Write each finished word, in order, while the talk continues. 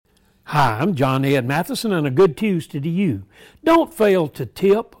Hi, I'm John Ed Matheson, and a good Tuesday to you. Don't fail to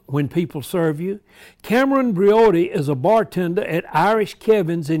tip when people serve you. Cameron Briotti is a bartender at Irish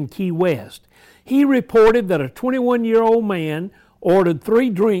Kevin's in Key West. He reported that a 21-year-old man ordered 3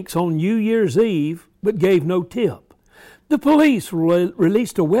 drinks on New Year's Eve but gave no tip. The police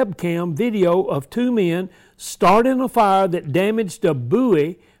released a webcam video of 2 men starting a fire that damaged a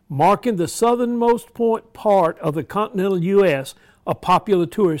buoy marking the southernmost part of the continental U.S., a popular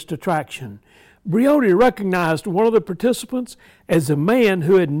tourist attraction. Briotti recognized one of the participants as a man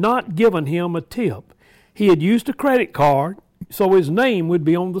who had not given him a tip. He had used a credit card, so his name would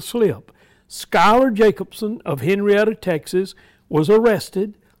be on the slip. Skylar Jacobson of Henrietta, Texas, was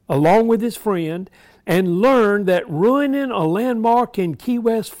arrested along with his friend and learned that ruining a landmark in Key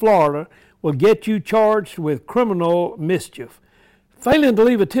West, Florida will get you charged with criminal mischief. Failing to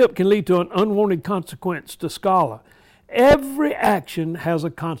leave a tip can lead to an unwanted consequence to Skylar. Every action has a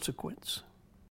consequence.